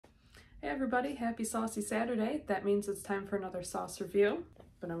Hey everybody, happy Saucy Saturday. That means it's time for another sauce review,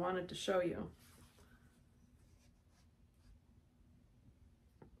 but I wanted to show you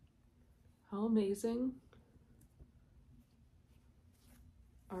how amazing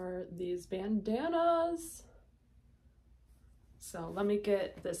are these bandanas. So let me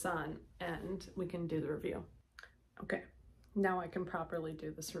get this on and we can do the review. Okay, now I can properly do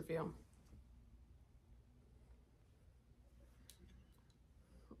this review.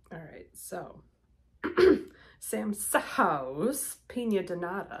 All right, so Sam's house, Pina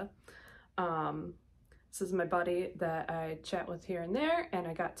Dinada. This is my buddy that I chat with here and there, and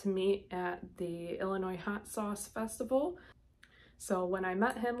I got to meet at the Illinois Hot Sauce Festival. So when I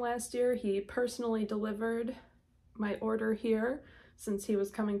met him last year, he personally delivered my order here since he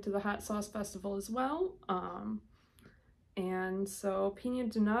was coming to the Hot Sauce Festival as well. And so Pina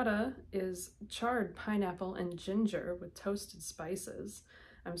Dinada is charred pineapple and ginger with toasted spices.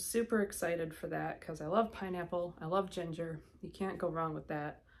 I'm super excited for that because I love pineapple, I love ginger. You can't go wrong with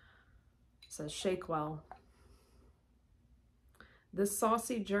that. It says shake well. This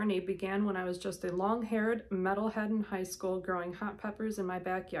saucy journey began when I was just a long-haired metalhead in high school growing hot peppers in my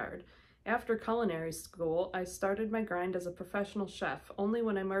backyard. After culinary school, I started my grind as a professional chef. Only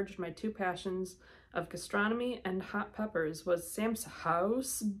when I merged my two passions of gastronomy and hot peppers was Sam's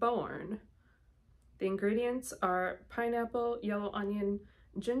house born. The ingredients are pineapple, yellow onion,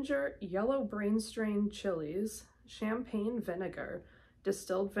 ginger, yellow brain strain chilies, champagne vinegar,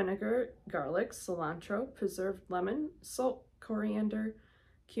 distilled vinegar, garlic, cilantro, preserved lemon, salt, coriander,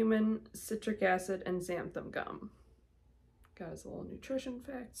 cumin, citric acid, and xanthan gum. Got his little nutrition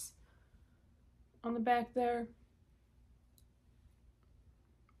facts on the back there.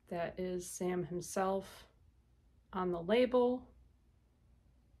 That is Sam himself on the label.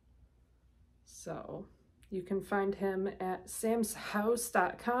 So you can find him at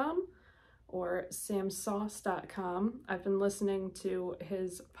samshouse.com or samsauce.com. I've been listening to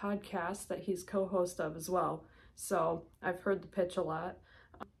his podcast that he's co-host of as well, so I've heard the pitch a lot.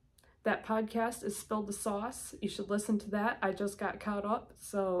 That podcast is Spill the Sauce. You should listen to that. I just got caught up,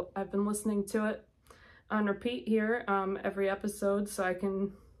 so I've been listening to it on repeat here every episode so I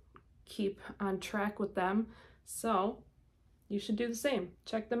can keep on track with them. So you should do the same.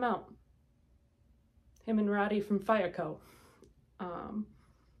 Check them out. Him and Roddy from Fireco.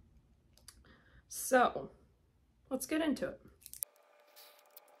 So let's get into it.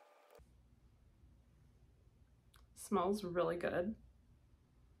 Smells really good.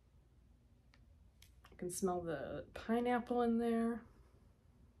 I can smell the pineapple in there.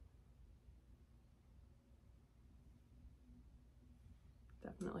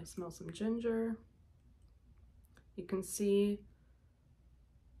 Definitely smell some ginger. You can see,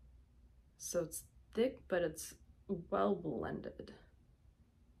 so it's thick, but it's well blended.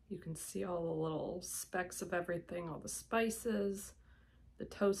 You can see all the little specks of everything, all the spices, the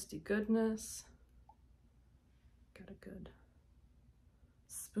toasty goodness. Got a good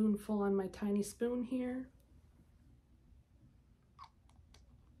spoonful on my tiny spoon here.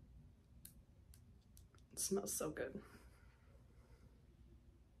 It smells so good.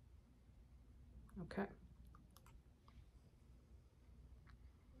 Okay.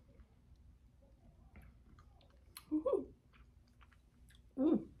 Woohoo.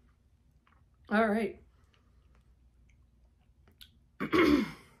 Ooh. All right.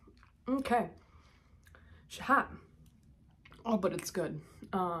 Okay. It's hot. Oh, but it's good.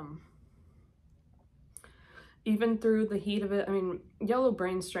 Even through the heat of it, I mean, yellow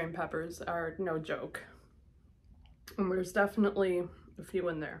brain strain peppers are no joke. And there's definitely a few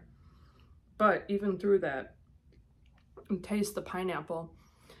in there. But even through that, you taste the pineapple.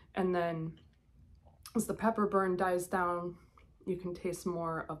 And then as the pepper burn dies down, you can taste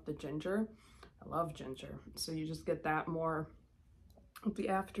more of the ginger. I love ginger. So you just get that more of the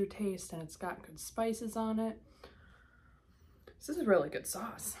aftertaste, and it's got good spices on it. This is a really good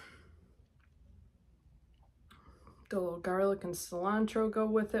sauce. The little garlic and cilantro go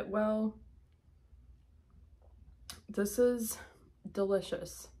with it well. This is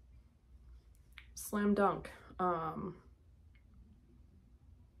delicious. Slam dunk.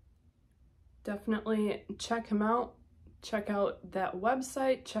 Definitely check him out. Check out that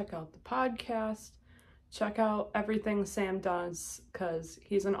website, check out the podcast, check out everything Sam does, because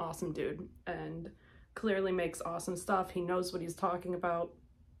he's an awesome dude and clearly makes awesome stuff. He knows what he's talking about.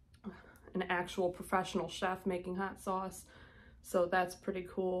 An actual professional chef making hot sauce, so that's pretty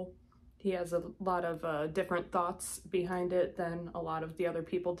cool. He has a lot of different thoughts behind it than a lot of the other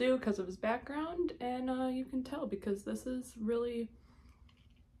people do because of his background, and you can tell because this is really,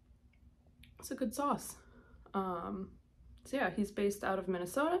 it's a good sauce. So yeah, he's based out of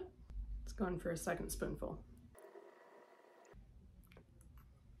Minnesota. Let's go in for a second spoonful.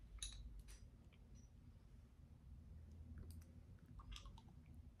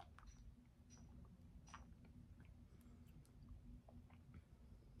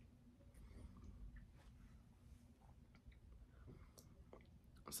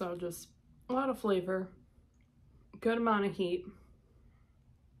 So just a lot of flavor, good amount of heat,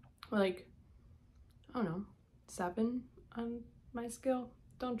 like, I don't know, 7 on my scale.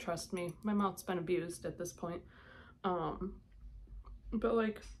 Don't trust me, my mouth's been abused at this point. But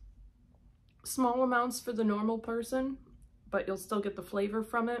like small amounts for the normal person, but you'll still get the flavor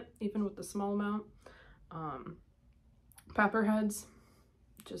from it, even with the small amount. Pepper heads,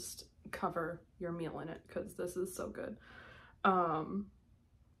 just cover your meal in it because this is so good.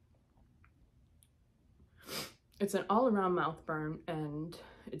 It's an all-around mouth burn, and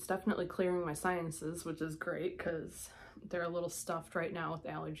it's definitely clearing my sinuses, which is great because they're a little stuffed right now with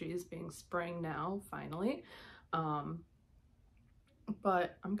allergies being spring now, finally. But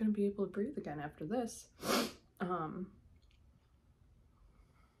I'm gonna be able to breathe again after this. The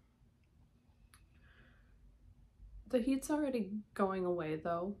heat's already going away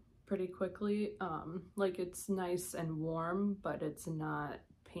though, pretty quickly. Like it's nice and warm, but it's not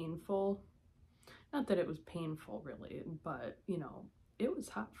painful. Not that it was painful really, but you know, it was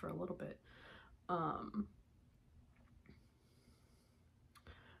hot for a little bit.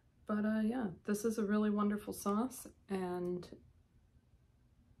 Yeah, this is a really wonderful sauce, and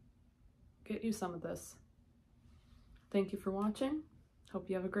get you some of this. Thank you for watching. Hope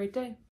you have a great day.